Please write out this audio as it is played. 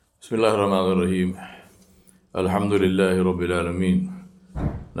بسم الله الرحمن الرحيم الحمد لله رب العالمين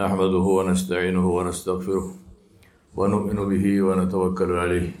نحمده ونستعينه ونستغفره ونؤمن به ونتوكل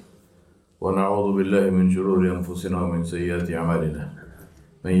عليه ونعوذ بالله من شرور أنفسنا ومن سيئات أعمالنا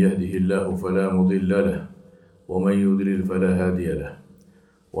من يهده الله فلا مضل له ومن يضلل فلا هادي له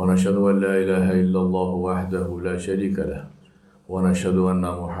ونشهد أن لا إله إلا الله وحده لا شريك له ونشهد أن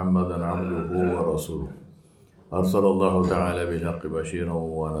محمدا عبده ورسوله أرسل الله تعالى بالحق بشيرا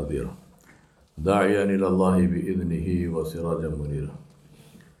ونذيرا داعيا إلى الله بإذنه وسراجا منيرا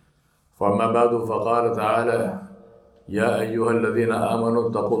فأما بعد فقال تعالى يا أيها الذين آمنوا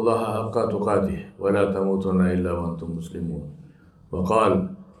اتقوا الله حق تقاته ولا تموتن إلا وأنتم مسلمون وقال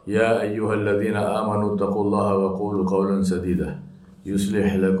يا أيها الذين آمنوا اتقوا الله وقولوا قولا سديدا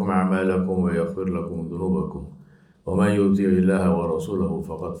يصلح لكم أعمالكم ويغفر لكم ذنوبكم ومن يطع الله ورسوله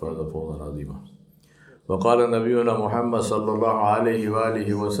فقد فاز فوزا عظيما وقال نبينا محمد صلى الله عليه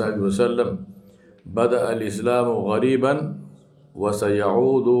وآله وسلم بدأ الإسلام غريبا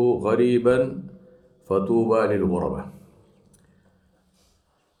وسيعود غريبا فطوبى للغرباء.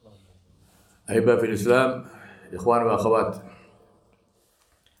 أحبة في الإسلام إخوان وأخوات,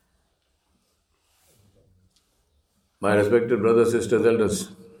 my respected brothers, sisters,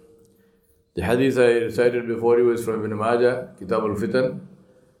 elders, the hadith I recited before you is from Ibn Majah, Kitab al-Fitan,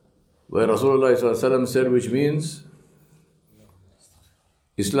 where Rasulullah ﷺ said, which means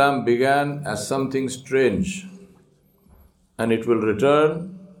Islam began as something strange and it will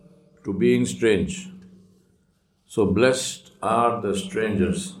return to being strange. So blessed are the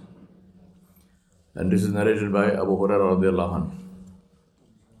strangers. And this is narrated by Abu Hurairah radiallahu anhu.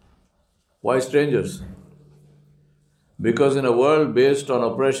 Why strangers? Because in a world based on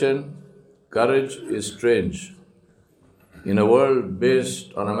oppression, courage is strange. In a world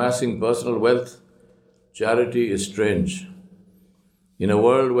based on amassing personal wealth, charity is strange. In a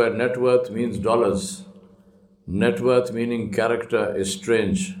world where net worth means dollars, net worth meaning character is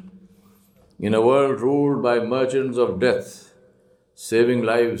strange. In a world ruled by merchants of death, saving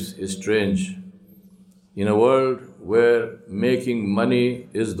lives is strange. In a world where making money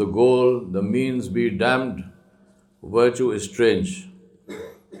is the goal, the means be damned, virtue is strange.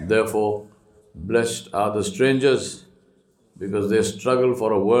 Therefore, blessed are the strangers, because they struggle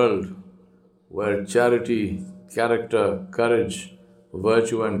for a world where charity, character, courage,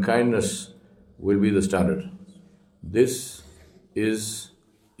 virtue and kindness will be the standard. This is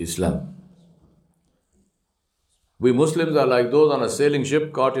Islam. We Muslims are like those on a sailing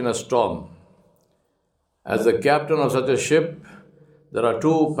ship caught in a storm. As the captain of such a ship, there are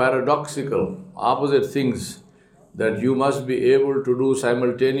two paradoxical, opposite things that you must be able to do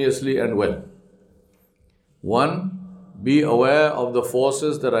simultaneously and well. One, be aware of the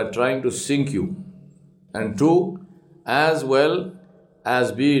forces that are trying to sink you. And two, as well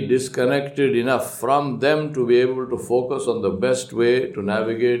as be disconnected enough from them to be able to focus on the best way to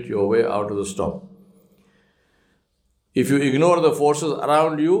navigate your way out of the storm. If you ignore the forces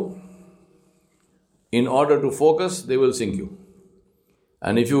around you in order to focus, they will sink you.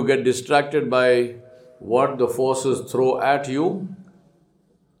 And if you get distracted by what the forces throw at you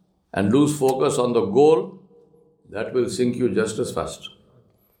and lose focus on the goal, that will sink you just as fast.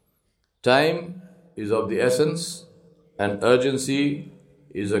 Time is of the essence and urgency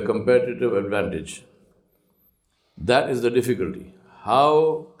is a competitive advantage. That is the difficulty.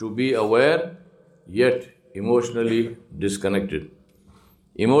 How to be aware yet emotionally disconnected.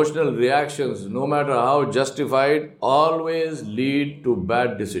 Emotional reactions, no matter how justified, always lead to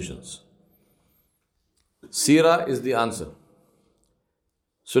bad decisions. Seerah is the answer.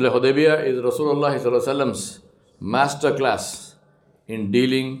 Sulh Hudaybiyah is Rasulullah's master class in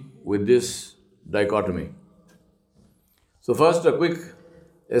dealing with this dichotomy. So first, a quick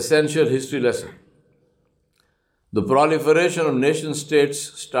essential history lesson. The proliferation of nation states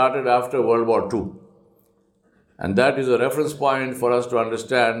started after World War II. And that is a reference point for us to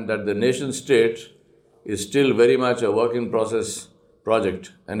understand that the nation state is still very much a work in process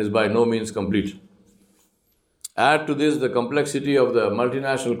project and is by no means complete. Add to this the complexity of the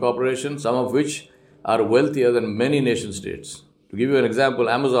multinational corporations, some of which are wealthier than many nation states. To give you an example,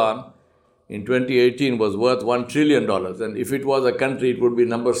 Amazon in 2018 was worth $1 trillion, and if it was a country, it would be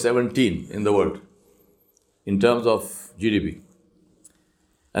number 17 in the world in terms of GDP.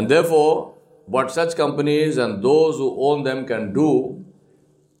 And therefore, what such companies and those who own them can do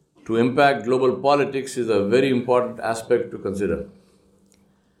to impact global politics is a very important aspect to consider.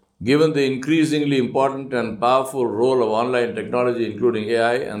 Given the increasingly important and powerful role of online technology, including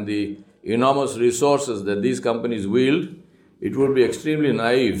AI, and the enormous resources that these companies wield, it would be extremely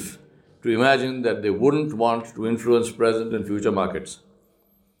naive to imagine that they wouldn't want to influence present and future markets.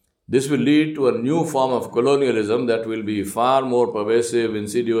 This will lead to a new form of colonialism that will be far more pervasive,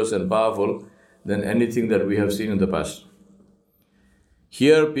 insidious, and powerful than anything that we have seen in the past.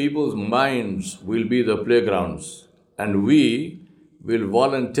 Here, people's minds will be the playgrounds, and we will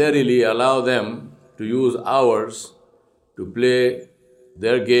voluntarily allow them to use ours to play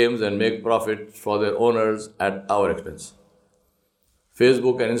their games and make profit for their owners at our expense.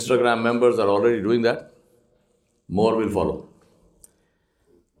 Facebook and Instagram members are already doing that. More will follow.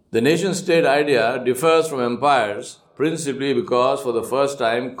 The nation-state idea differs from empires principally because for the first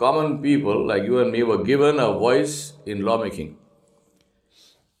time, common people like you and me were given a voice in lawmaking.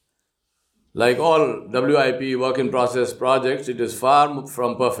 Like all WIP, work in process projects, it is far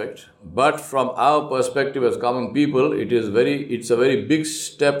from perfect. But from our perspective as common people, it's a very big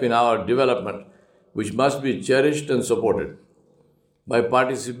step in our development, which must be cherished and supported. By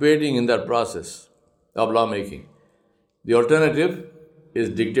participating in that process of lawmaking, the alternative is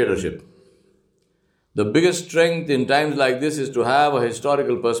dictatorship. The biggest strength in times like this is to have a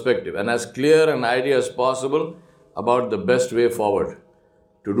historical perspective and as clear an idea as possible about the best way forward.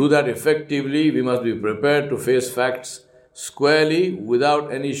 To do that effectively, we must be prepared to face facts squarely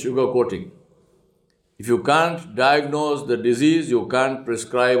without any sugarcoating. If you can't diagnose the disease, you can't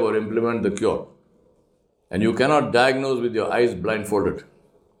prescribe or implement the cure. And you cannot diagnose with your eyes blindfolded.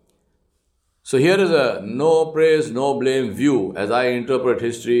 So here is a no praise, no blame view as I interpret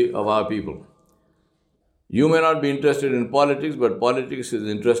history of our people. You may not be interested in politics, but politics is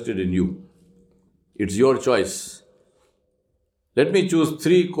interested in you. It's your choice. Let me choose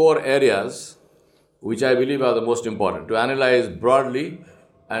 3 core areas which I believe are the most important to analyze broadly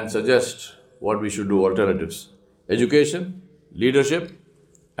and suggest what we should do, alternatives. Education, leadership,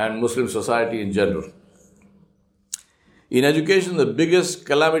 and Muslim society in general. In education, the biggest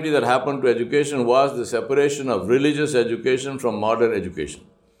calamity that happened to education was the separation of religious education from modern education.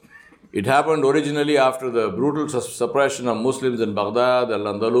 It happened originally after the brutal suppression of Muslims in Baghdad,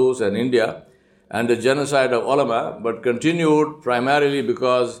 Al-Andalus, and India, and the genocide of ulama, but continued primarily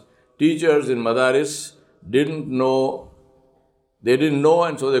because teachers in madaris didn't know,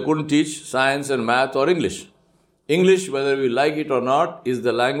 and so they couldn't teach science and math or English. English, whether we like it or not, is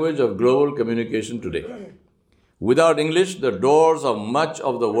the language of global communication today. Without English, the doors of much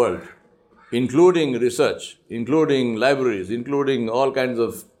of the world, including research, including libraries, including all kinds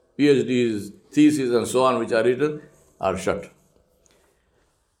of PhDs, theses, and so on, which are written, are shut.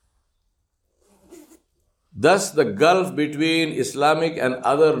 Thus, the gulf between Islamic and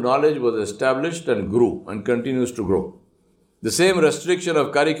other knowledge was established and grew and continues to grow. The same restriction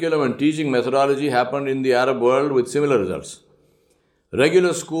of curriculum and teaching methodology happened in the Arab world with similar results.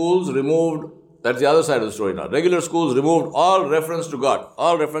 Regular schools removed, that's the other side of the story now, regular schools removed all reference to God,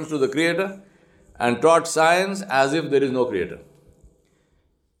 all reference to the Creator, and taught science as if there is no Creator,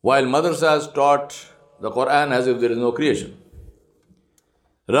 while madrasas taught the Quran as if there is no creation.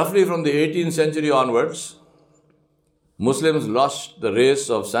 Roughly from the 18th century onwards, Muslims lost the race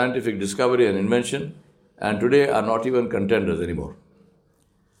of scientific discovery and invention, and today are not even contenders anymore.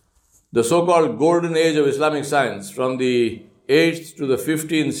 The so-called golden age of Islamic science from the 8th to the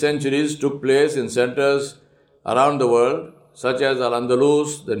 15th centuries took place in centers around the world, such as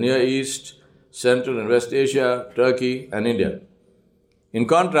Al-Andalus, the Near East, Central and West Asia, Turkey, and India. In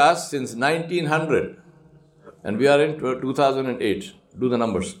contrast, since 1900, and we are in 2008, do the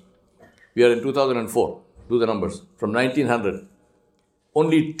numbers. We are in 2004, do the numbers. From 1900,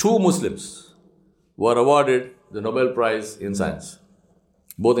 only 2 Muslims were awarded the Nobel Prize in Science,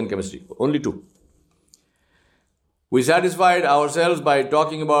 both in chemistry, only 2. We satisfied ourselves by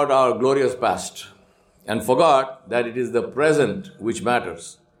talking about our glorious past and forgot that it is the present which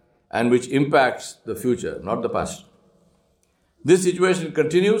matters and which impacts the future, not the past. This situation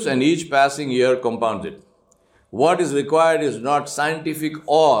continues and each passing year compounds it. What is required is not scientific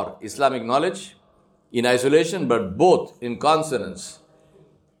or Islamic knowledge in isolation, but both in consonance,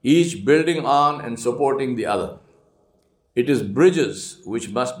 each building on and supporting the other. It is bridges which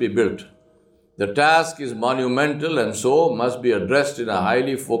must be built. The task is monumental and so must be addressed in a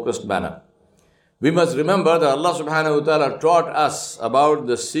highly focused manner. We must remember that Allah subhanahu wa ta'ala taught us about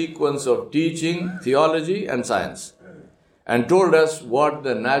the sequence of teaching, theology and science and told us what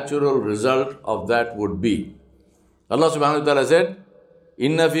the natural result of that would be. Allah subhanahu wa ta'ala said,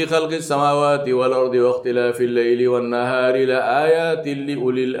 إِنَّ فِي خَلْقِ السَّمَاوَاتِ وَالْأَرْضِ وَاخْتِلَافِ اللَّيْلِ وَالنَّهَارِ لَآيَاتٍ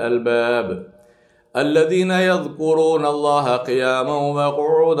لِأُولِي الْأَلْبَابِ الَّذِينَ يَذْكُرُونَ اللَّهَ قِيَامًا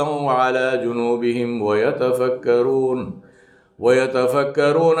وَقُعُودًا وَعَلَى جُنُوبِهِمْ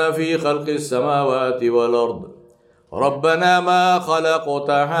وَيَتَفَكَّرُونَ فِي خَلْقِ السَّمَاوَاتِ وَالْأَرْضِ رَبَّنَا مَا خَلَقْتَ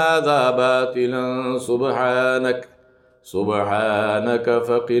هَذَا بَاطِلًا سُبْحَانَكَ سبحانك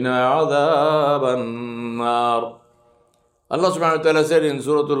فقنا عذاب النار. Allah subhanahu wa ta'ala said in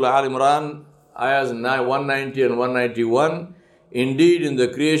Surah Al-Imran, ayahs 190 and 191, indeed in the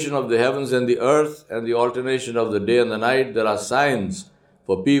creation of the heavens and the earth and the alternation of the day and the night, there are signs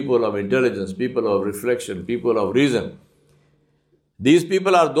for people of intelligence, people of reflection, people of reason. These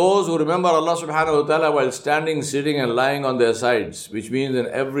people are those who remember Allah subhanahu wa ta'ala while standing, sitting and lying on their sides, which means in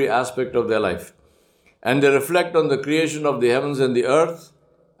every aspect of their life. And they reflect on the creation of the heavens and the earth,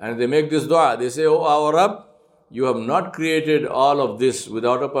 and they make this dua. They say, "O our Rabb, you have not created all of this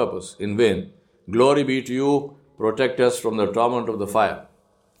without a purpose, in vain. Glory be to you, protect us from the torment of the fire."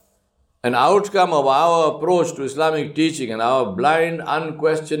 An outcome of our approach to Islamic teaching and our blind,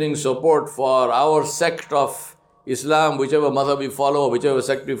 unquestioning support for our sect of Islam, whichever madhab we follow, whichever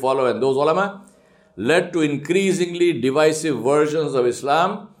sect we follow, and those ulama, led to increasingly divisive versions of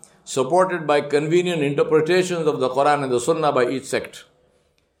Islam, supported by convenient interpretations of the Quran and the Sunnah by each sect.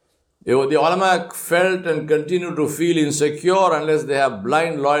 The ulama felt and continue to feel insecure unless they have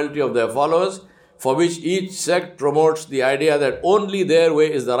blind loyalty of their followers, for which each sect promotes the idea that only their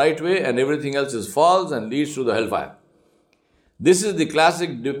way is the right way and everything else is false and leads to the hellfire. This is the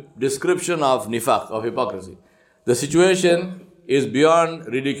classic description of nifaq, of hypocrisy. The situation is beyond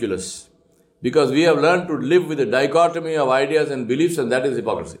ridiculous because we have learned to live with a dichotomy of ideas and beliefs, and that is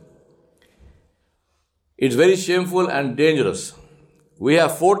hypocrisy. It's very shameful and dangerous. We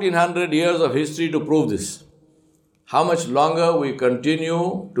have 1400 years of history to prove this. How much longer we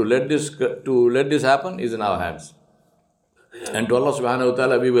continue to let this happen is in our hands. And to Allah subhanahu wa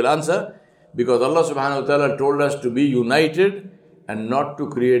ta'ala we will answer, because Allah subhanahu wa ta'ala told us to be united and not to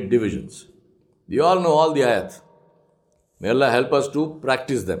create divisions. We all know all the ayat. May Allah help us to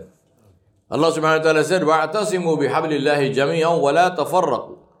practice them. Allah subhanahu wa ta'ala said, وَاعْتَصِمُوا بِحَبْلِ اللَّهِ جَمِيعًا وَلَا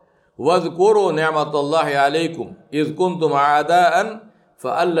تَفَرَّقُوا وَاذْكُرُوا نِعْمَةَ اللَّهِ عَلَيْكُمْ إِذْ كُنْتُمْ أَعْدَاءً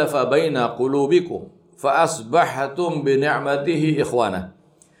فَأَلَّفَ بَيْنَ قُلُوبِكُمْ فَأَصْبَحْتُمْ بِنِعْمَتِهِ إِخْوَانًا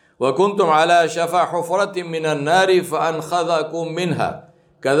وَكُنْتُمْ عَلَى شَفَا حُفْرَةٍ مِّنَ النَّارِ فَأَنْقَذَكُم مِّنْهَا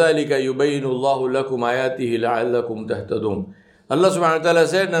كَذَلِكَ يُبَيِّنُ اللَّهُ لَكُمْ آيَاتِهِ لَعَلَّكُمْ تَهْتَدُونَ. Allah subhanahu wa ta'ala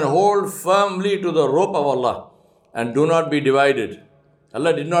said, and hold firmly to the rope of Allah and do not be divided.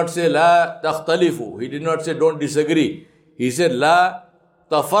 Allah did not say, La takhtalifu. He did not say, don't disagree. He said, La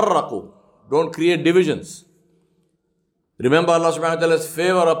tafarraqu. Don't create divisions. Remember Allah subhanahu wa ta'ala's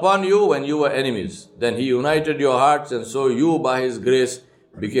favor upon you when you were enemies. Then He united your hearts, and so you by His grace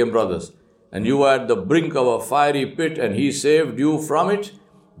became brothers. And you were at the brink of a fiery pit and He saved you from it.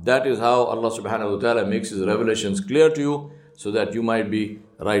 That is how Allah subhanahu wa ta'ala makes His revelations clear to you, so that you might be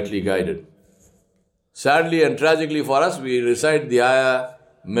rightly guided. Sadly and tragically for us, we recite the ayah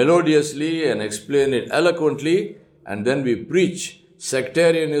melodiously and explain it eloquently, and then we preach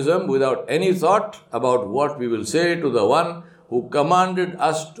sectarianism without any thought about what we will say to the one who commanded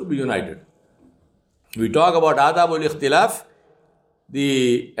us to be united. We talk about adabul ikhtilaf,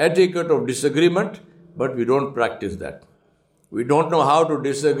 the etiquette of disagreement, but we don't practice that. We don't know how to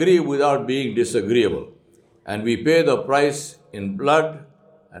disagree without being disagreeable. And we pay the price in blood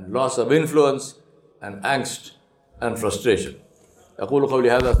and loss of influence and angst and frustration. أقول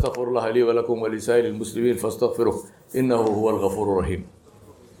قولي هذا أستغفر الله لي ولكم ولسائر المسلمين فاستغفروه إنه هو الغفور الرحيم.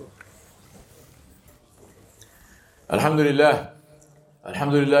 الحمد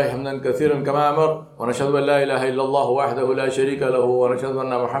لله حمدا كثيرا كما أمر ونشهد أن لا إله إلا الله وحده لا شريك له ونشهد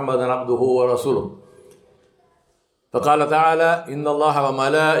أن محمدا عبده ورسوله. فقال تعالى إن الله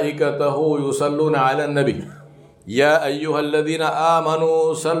وملائكته يصلون على النبي يا أيها الذين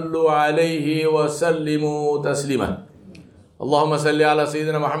آمنوا صلوا عليه وسلموا تسليما. اللهم صل على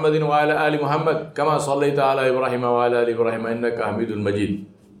سيدنا محمد وعلى آل محمد كما صليت على إبراهيم وعلى آل إبراهيم إنك حميد مجيد.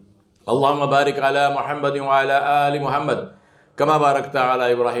 اللهم بارك على محمد وعلى آل محمد كما باركت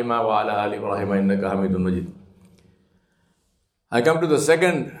على إبراهيم وعلى آل إبراهيم إنك حميد مجيد. I come to the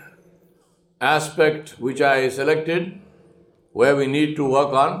second aspect which I selected, where we need to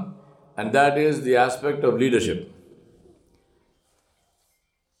work on, and that is the aspect of leadership.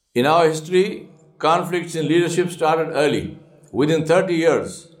 In our history, conflicts in leadership started early, within 30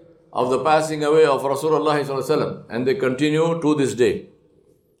 years of the passing away of Rasulullah ﷺ, and they continue to this day.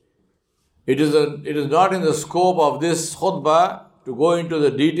 It is not in the scope of this khutbah to go into the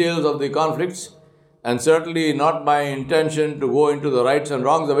details of the conflicts, and certainly not my intention to go into the rights and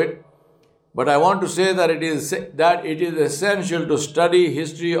wrongs of it. But I want to say that it is essential to study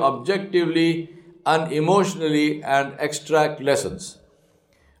history objectively, unemotionally, and extract lessons.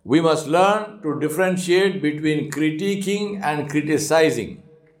 We must learn to differentiate between critiquing and criticizing.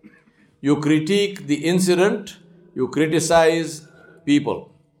 You critique the incident, you criticize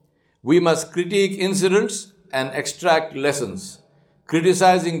people. We must critique incidents and extract lessons.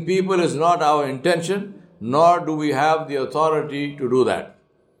 Criticizing people is not our intention, nor do we have the authority to do that.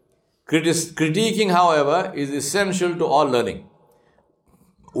 Critiquing, however, is essential to all learning.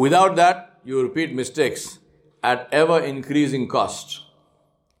 Without that, you repeat mistakes at ever increasing cost.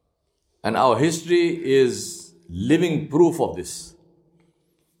 And our history is living proof of this.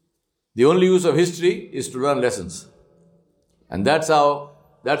 The only use of history is to learn lessons. And that's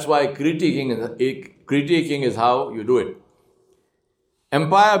why critiquing is how you do it.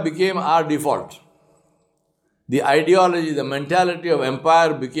 Empire became our default. The ideology, the mentality of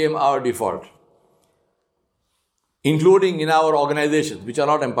empire became our default, including in our organizations, which are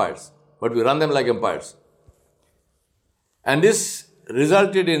not empires, but we run them like empires. And this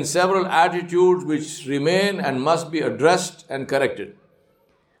resulted in several attitudes which remain and must be addressed and corrected.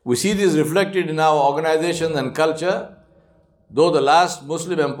 We see this reflected in our organizations and culture, though the last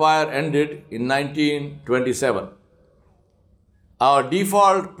Muslim empire ended in 1927. Our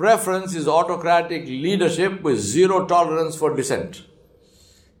default preference is autocratic leadership with zero tolerance for dissent.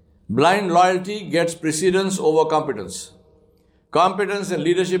 Blind loyalty gets precedence over competence. Competence and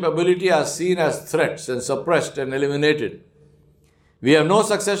leadership ability are seen as threats and suppressed and eliminated. We have no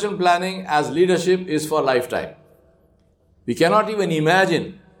succession planning as leadership is for lifetime. We cannot even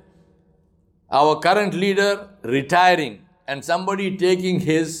imagine our current leader retiring and somebody taking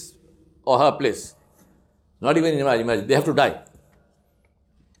his or her place. Not even imagine. They have to die.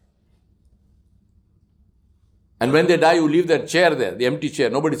 And when they die, you leave that chair there, the empty chair.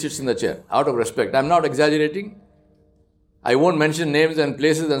 Nobody sits in the chair, out of respect. I'm not exaggerating. I won't mention names and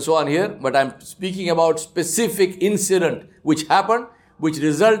places and so on here, but I'm speaking about specific incident which happened, which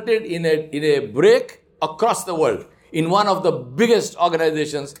resulted in a break across the world in one of the biggest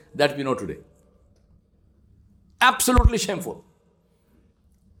organizations that we know today. Absolutely shameful.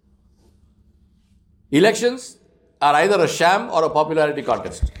 Elections are either a sham or a popularity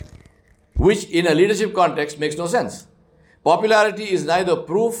contest, which in a leadership context makes no sense. Popularity is neither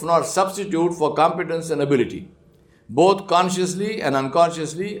proof nor substitute for competence and ability. Both consciously and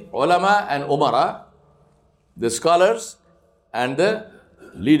unconsciously, ulama and umara, the scholars and the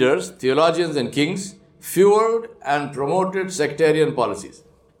leaders, theologians and kings, fueled and promoted sectarian policies.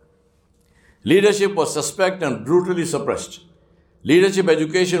 Leadership was suspect and brutally suppressed. Leadership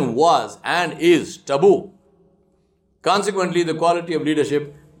education was and is taboo. Consequently, the quality of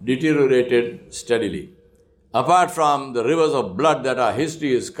leadership deteriorated steadily. Apart from the rivers of blood that our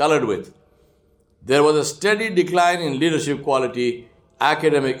history is colored with, there was a steady decline in leadership quality,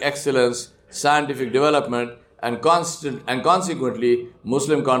 academic excellence, scientific development, and consequently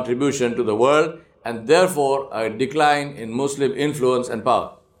Muslim contribution to the world, and therefore a decline in Muslim influence and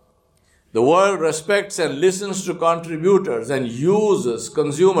power. The world respects and listens to contributors and uses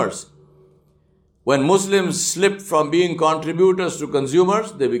consumers. When Muslims slipped from being contributors to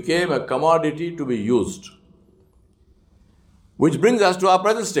consumers, they became a commodity to be used. Which brings us to our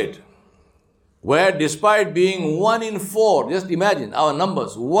present state, where despite being 1 in 4, just imagine our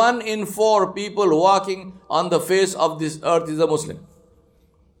numbers, 1 in 4 people walking on the face of this earth is a Muslim.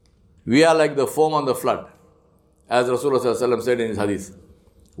 We are like the foam on the flood, as Rasulullah ﷺ said in his hadith,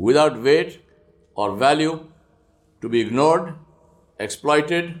 without weight or value, to be ignored,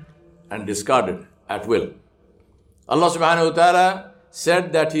 exploited, and discarded at will. Allah subhanahu wa ta'ala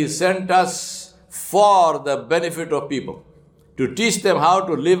said that He sent us for the benefit of people, to teach them how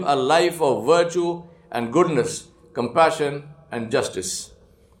to live a life of virtue and goodness, compassion and justice.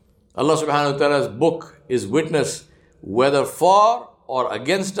 Allah subhanahu wa ta'ala's book is witness whether for or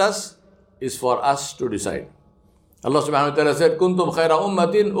against us is for us to decide. Allah subhanahu wa ta'ala said, كُنْتُمْ خَيْرَ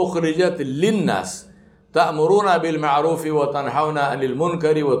أُمَّةٍ أُخْرِجَتْ لِلنَّاسِ تَأْمُرُونَ بِالْمَعْرُوفِ وَتَنْحَوْنَ عَنِ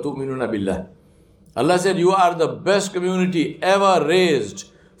الْمُنْكَرِ وَتُؤْمِنُونَ بِاللَّهِ. Allah said, you are the best community ever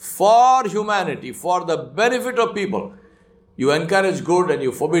raised for humanity, for the benefit of people. You encourage good and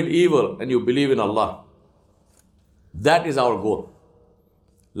you forbid evil and you believe in Allah. That is our goal.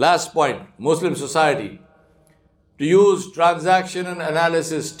 Last point, Muslim society. To use transaction and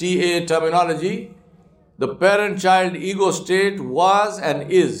analysis TA terminology, the parent-child ego state was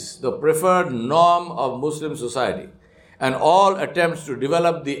and is the preferred norm of Muslim society. And all attempts to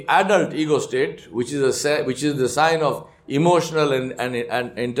develop the adult ego state, which is the sign of emotional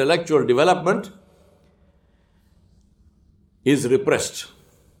and intellectual development, is repressed.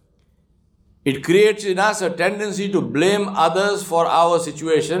 It creates in us a tendency to blame others for our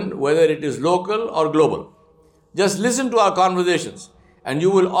situation, whether it is local or global. Just listen to our conversations, and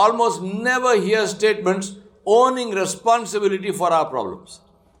you will almost never hear statements owning responsibility for our problems.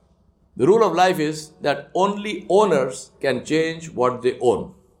 The rule of life is that only owners can change what they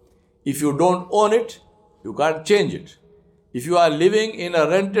own. If you don't own it, You can't change it. If you are living in a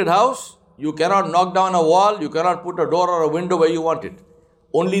rented house, you cannot knock down a wall, you cannot put a door or a window where you want it.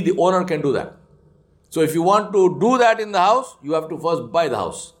 Only the owner can do that. So if you want to do that in the house, you have to first buy the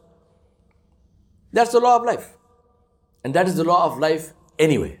house. That's the law of life. And that is the law of life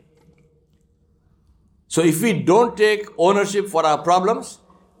anyway. So if we don't take ownership for our problems,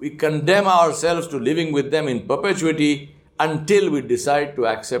 we condemn ourselves to living with them in perpetuity until we decide to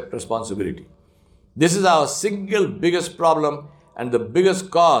accept responsibility. This is our single biggest problem and the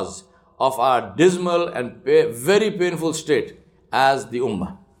biggest cause of our dismal and very painful state as the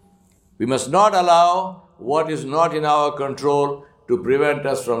Ummah. We must not allow what is not in our control to prevent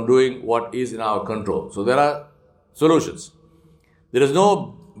us from doing what is in our control. So there are solutions. There is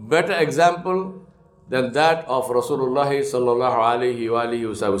no better example than that of Rasulullah sallallahu alaihi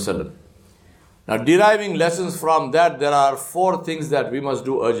wasallam. Now, deriving lessons from that, there are 4 things that we must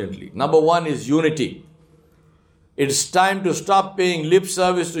do urgently. Number 1 is unity. It's time to stop paying lip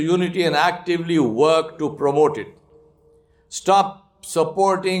service to unity and actively work to promote it. Stop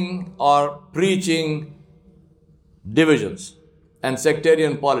supporting or preaching divisions and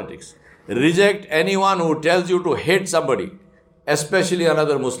sectarian politics. Reject anyone who tells you to hate somebody, especially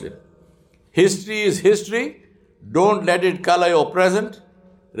another Muslim. History is history. Don't let it color your present.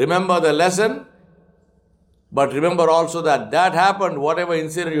 Remember the lesson. But remember also that happened, whatever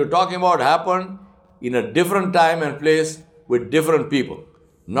incident you're talking about happened in a different time and place with different people.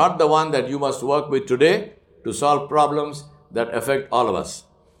 Not the one that you must work with today to solve problems that affect all of us.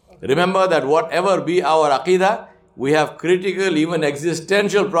 Remember that whatever be our aqidah, we have critical, even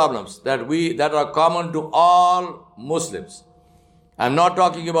existential problems that are common to all Muslims. I'm not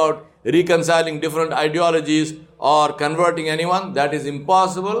talking about reconciling different ideologies or converting anyone. That is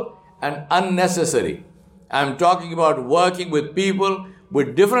impossible and unnecessary. I'm talking about working with people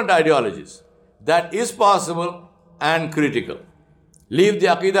with different ideologies. That is possible and critical. Leave the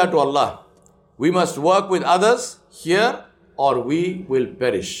aqidah to Allah. We must work with others here or we will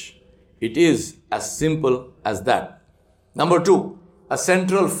perish. It is as simple as that. Number 2, a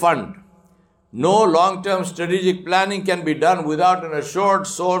central fund. No long-term strategic planning can be done without an assured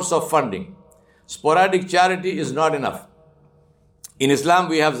source of funding. Sporadic charity is not enough. In Islam,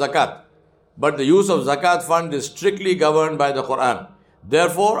 we have zakat, but the use of zakat fund is strictly governed by the Quran.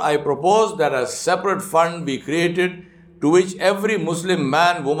 Therefore, I propose that a separate fund be created to which every Muslim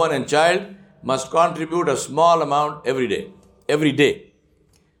man, woman and child must contribute a small amount every day.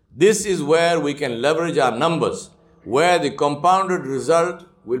 This is where we can leverage our numbers, where the compounded result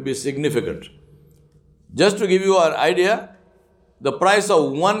will be significant. Just to give you an idea, the price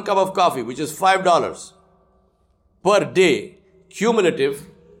of 1 cup of coffee, which is $5 per day, cumulative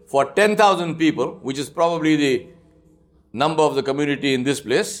for 10,000 people, which is probably the number of the community in this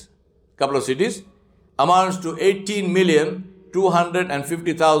place, couple of cities, amounts to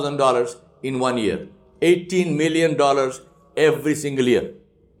 $18,250,000 in 1 year. $18 million every single year.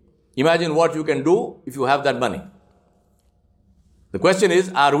 Imagine what you can do if you have that money. The question is,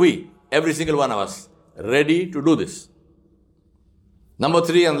 are we, every single one of us, ready to do this? Number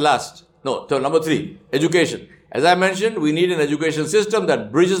 3, education. As I mentioned, we need an education system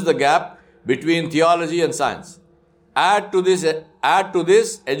that bridges the gap between theology and science. Add to this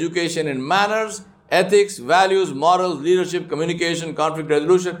education in manners, ethics, values, morals, leadership, communication, conflict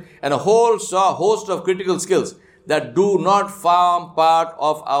resolution, and a whole host of critical skills that do not form part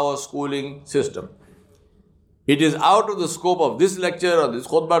of our schooling system. It is out of the scope of this lecture or this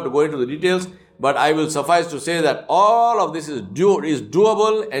khutbah to go into the details, but I will suffice to say that all of this is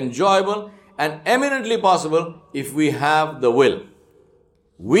doable, enjoyable, and eminently possible if we have the will.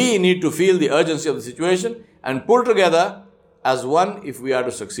 We need to feel the urgency of the situation and pull together as one if we are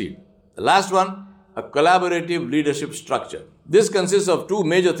to succeed. The last one, a collaborative leadership structure. This consists of 2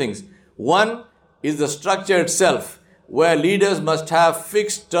 major things. One is the structure itself, where leaders must have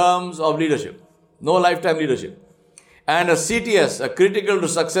fixed terms of leadership, no lifetime leadership. And a CTS, a critical to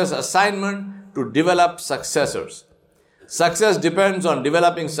success assignment to develop successors. Success depends on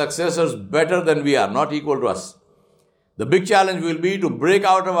developing successors better than we are, not equal to us. The big challenge will be to break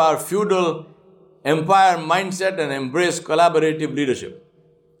out of our feudal empire mindset and embrace collaborative leadership.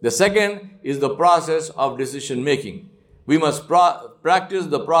 The second is the process of decision making. We must practice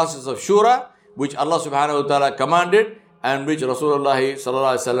the process of shura, which Allah subhanahu wa ta'ala commanded and which Rasulullah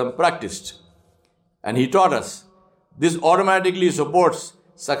sallallahu alaihi wasallam practiced. And he taught us. This automatically supports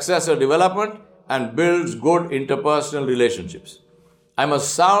successor development and builds good interpersonal relationships. I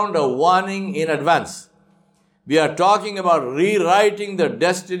must sound a warning in advance. We are talking about rewriting the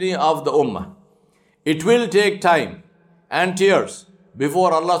destiny of the Ummah. It will take time and tears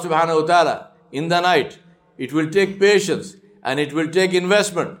before Allah subhanahu wa ta'ala in the night it will take patience, and it will take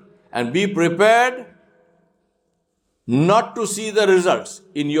investment. And be prepared not to see the results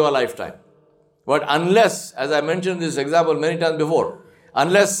in your lifetime. But unless, as I mentioned this example many times before,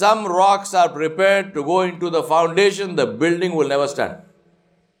 unless some rocks are prepared to go into the foundation, the building will never stand.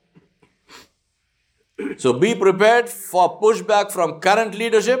 So be prepared for pushback from current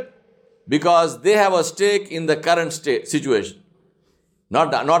leadership, because they have a stake in the current situation.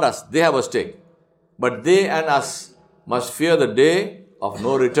 Not us, they have a stake. But they and us must fear the day of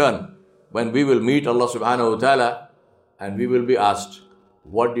no return, when we will meet Allah subhanahu wa ta'ala and we will be asked,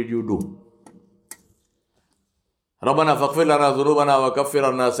 what did you do? ربنا فاغفر لنا ذنوبنا وكفر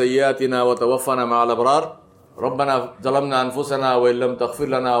عنا سيئاتنا وتوفنا مع الأبرار ربنا ظلمنا أنفسنا وإن لم تغفر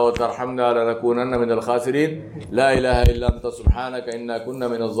لنا وترحمنا لنكونن من الخاسرين لا إله إلا أنت سبحانك إنا كنا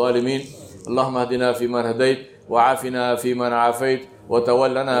من الظالمين اللهم اهدنا فيمن هديت وعافنا فيمن عافيت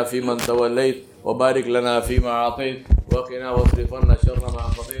وتولنا فيمن توليت وبارك لنا فيما أعطيت وقنا واصرف عنا شر ما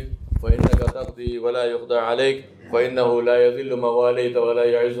قضيت فإنك تقضي ولا يقضى عليك فإنه لا يذل من واليت ولا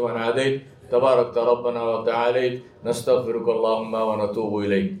يعز من عاديت تبارك ربنا وتعاليت نستغفرك اللهم ونتوب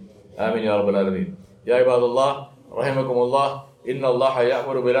إليك آمين يا رب العالمين. يا عباد الله رحمكم الله، إن الله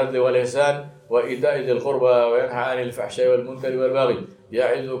يأمر بالعدل والإحسان وإيتاء ذي القربى وينهى عن الفحشاء والمنكر والبغي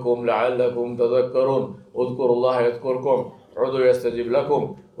يعظكم لعلكم تذكرون. اذكروا الله يذكركم، ادعوه يستجب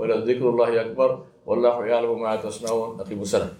لكم، ولذكر الله أكبر، والله يعلم ما تصنعون. أقيموا الصلاة.